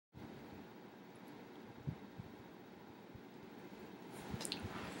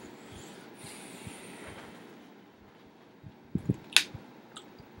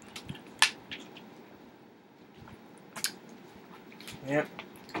Yep.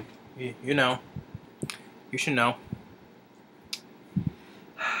 You know. You should know.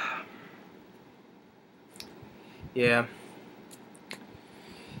 Yeah.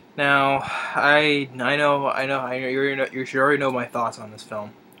 Now, I you should already know my thoughts on this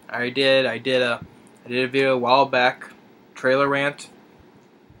film. I did a video a while back, trailer rant,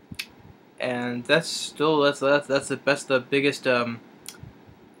 and that's the biggest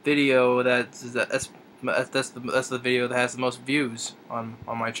video that's the video that has the most views on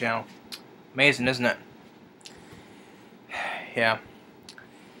my channel. Amazing, isn't it? Yeah.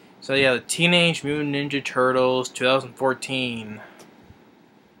 So yeah, the Teenage Mutant Ninja Turtles 2014.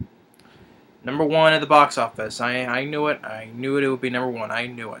 Number 1 at the box office. I knew it. I knew it would be number 1. I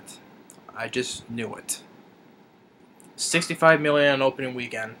knew it. I just knew it. 65 million on opening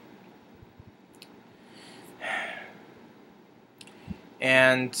weekend.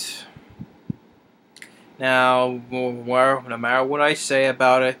 And now, no matter what I say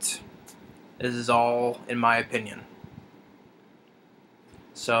about it, this is all in my opinion.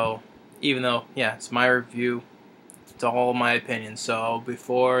 So, even though, yeah, it's my review, it's all my opinion. So,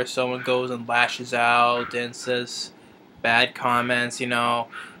 before someone goes and lashes out and says bad comments, you know,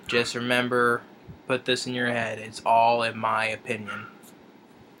 just remember, put this in your head, it's all in my opinion.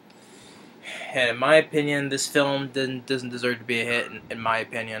 And in my opinion, this film doesn't deserve to be a hit, in my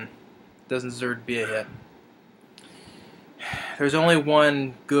opinion. Doesn't deserve to be a hit. There's only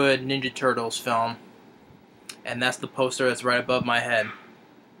one good Ninja Turtles film, and that's the poster that's right above my head.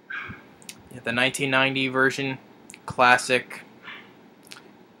 The 1990 version, classic.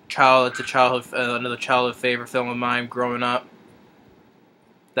 It's another childhood favorite film of mine growing up.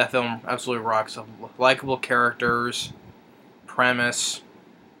 That film absolutely rocks. Likeable characters, premise.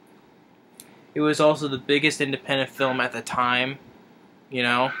 It was also the biggest independent film at the time, you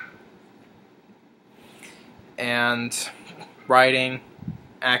know. And writing,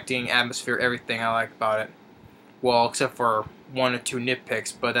 acting, atmosphere, everything I like about it. Well, except for 1 or 2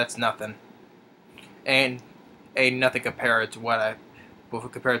 nitpicks, but that's nothing. And ain't nothing compared to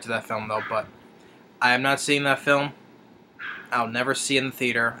compared to that film though. But I am not seeing that film. I'll never see it in the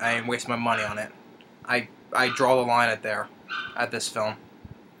theater. I ain't wasting my money on it. I draw the line at this film.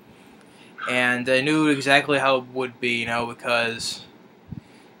 And I knew exactly how it would be, you know, because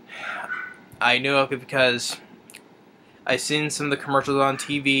I knew it because I seen some of the commercials on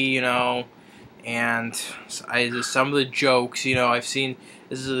TV, you know, and some of the jokes, you know, I've seen.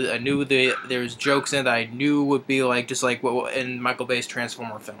 I knew there's jokes in it that I knew would be like just like what in Michael Bay's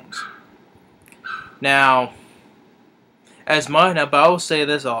Transformer films. Now, but I will say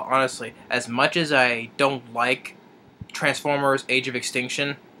this honestly, as much as I don't like Transformers: Age of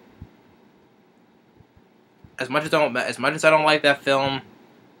Extinction, as much as I don't like that film,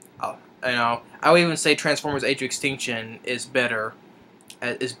 you know, I would even say Transformers: Age of Extinction is better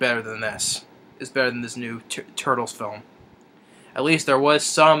than this. Is better than this new Turtles film. At least there was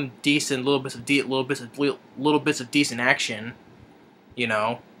some decent little bits of decent action, you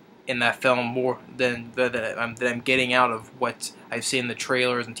know, in that film, more than I'm getting out of what I've seen in the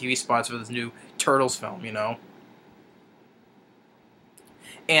trailers and TV spots for this new Turtles film, you know.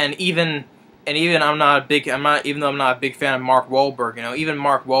 And even I'm not a big fan of Mark Wahlberg, you know, even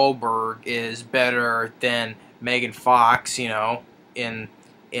Mark Wahlberg is better than Megan Fox, you know, in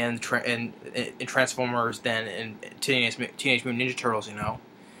Transformers than in Teenage Mutant Ninja Turtles, you know.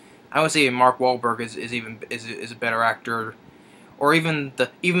 I would say Mark Wahlberg is a better actor, or even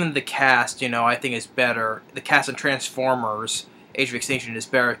the cast, you know, I think is better. The cast in Transformers: Age of Extinction is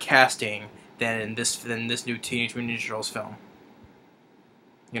better casting than this new Teenage Mutant Ninja Turtles film.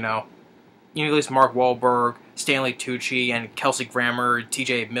 You know, at least Mark Wahlberg, Stanley Tucci, and Kelsey Grammer,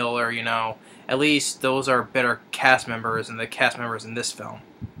 T.J. Miller, you know, at least those are better cast members than the cast members in this film.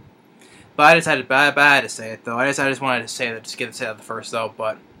 But I had to say it though. I just wanted to say that, just get to say that first though.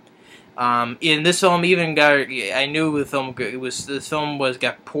 But in this film, I knew this film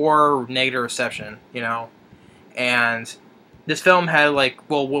got poor negative reception, you know, and this film had when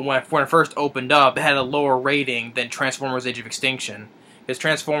it first opened up, it had a lower rating than Transformers: Age of Extinction, because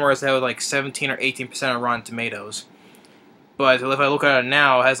Transformers had like 17 or 18% on Rotten Tomatoes. But if I look at it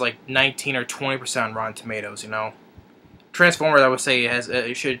now, it has like 19 or 20% on Rotten Tomatoes, you know. Transformers, I would say,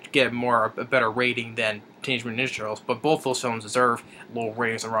 it should get a better rating than Teenage Mutant Ninja Turtles, but both those films deserve low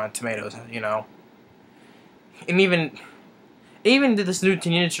ratings on Rotten Tomatoes, you know. And even though this new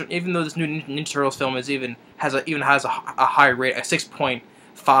Ninja Turtles film has a high rate, a 6.5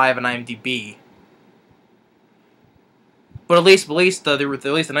 on IMDb. But at least the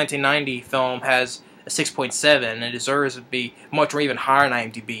 1990 film has a 6.7, and it deserves to be much even higher on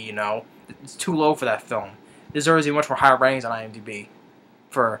IMDb. You know, it's too low for that film. It deserves to be much more higher ratings on IMDb.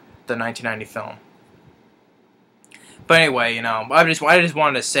 for the 1990 film. But anyway, you know, I just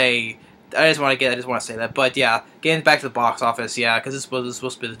wanted to say, I just want to say that. But yeah, getting back to the box office, yeah, because this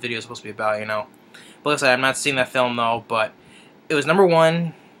video is supposed to be about, you know. But like I said, I'm not seeing that film though. But it was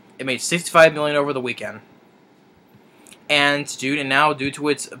 #1. It made $65 million over the weekend. And now due to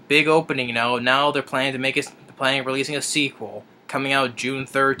its big opening, you know, now they're planning on releasing a sequel coming out June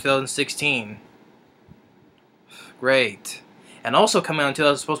 3rd, 2016. Great. And also coming out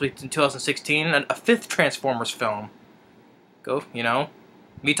supposed to be in 2016, a 5th Transformers film. Go, you know,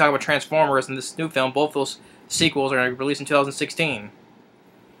 me talking about Transformers and this new film, both those sequels are going to be released in 2016.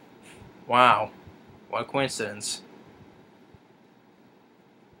 Wow. What a coincidence.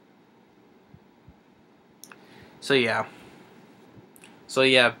 So yeah,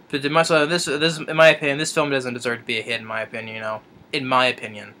 but in my opinion, this film doesn't deserve to be a hit. In my opinion, you know, in my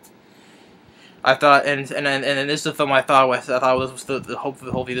opinion, I thought, and this is the film I thought was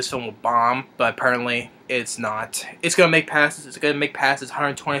hopefully this film will bomb, but apparently it's not. It's gonna make past its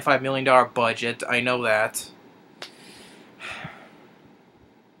 $125 million budget. I know that,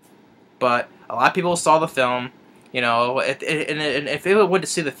 but a lot of people saw the film. You know, if they went to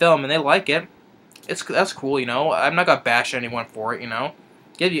see the film and they like it. That's cool, you know. I'm not gonna bash anyone for it, you know.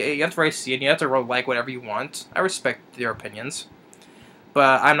 You have to see it. You have to like whatever you want. I respect their opinions,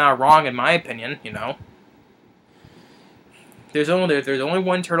 but I'm not wrong in my opinion, you know. There's only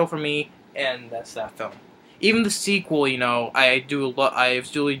one turtle for me, and that's that film. Even the sequel, you know, I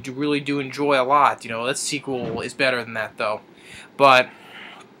really do enjoy a lot. You know, that sequel is better than that though. But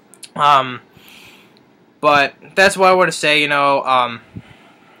that's what I want to say, you know.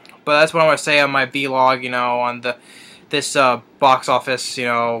 But that's what I want to say on my vlog, you know, on this box office, you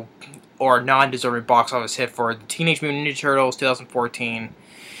know, or non-deserving box office hit for the Teenage Mutant Ninja Turtles 2014.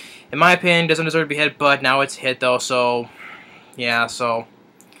 In my opinion, doesn't deserve to be hit, but now it's hit though. So yeah, so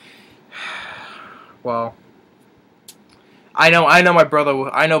well, I know my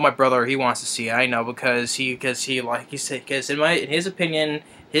brother. He wants to see it. I know because in his opinion,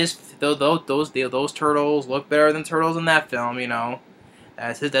 those turtles look better than turtles in that film, you know.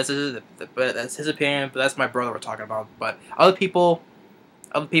 That's his opinion, but that's my brother we're talking about. But other people,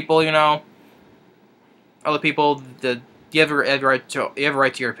 you know, you have a right to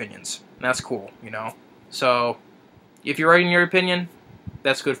your opinions, and that's cool, you know. So, if you're right in your opinion,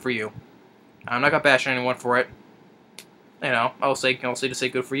 that's good for you. I'm not gonna bash anyone for it. You know, I'll say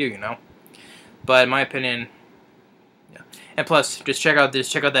good for you, you know. But in my opinion, yeah. And plus, just check out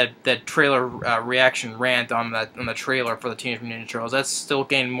that trailer reaction rant on the trailer for the Teenage Mutant Ninja Turtles. That's still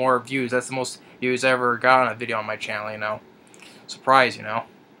getting more views. That's the most views I ever got on a video on my channel. You know, surprise, you know.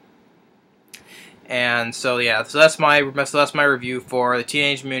 And so yeah, so that's my review for the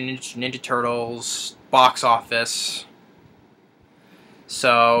Teenage Mutant Ninja Turtles box office.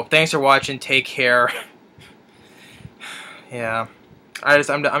 So thanks for watching. Take care. Yeah,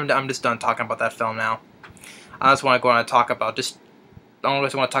 I'm just done talking about that film now. I just want to go on and talk about I don't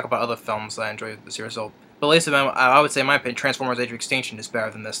really want to talk about other films that I enjoy this year. So, but at least I would say, in my opinion, Transformers: Age of Extinction is better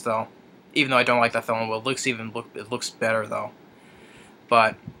than this, though. Even though I don't like that film, well, it looks better though.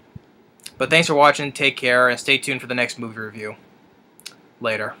 But thanks for watching. Take care and stay tuned for the next movie review.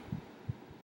 Later.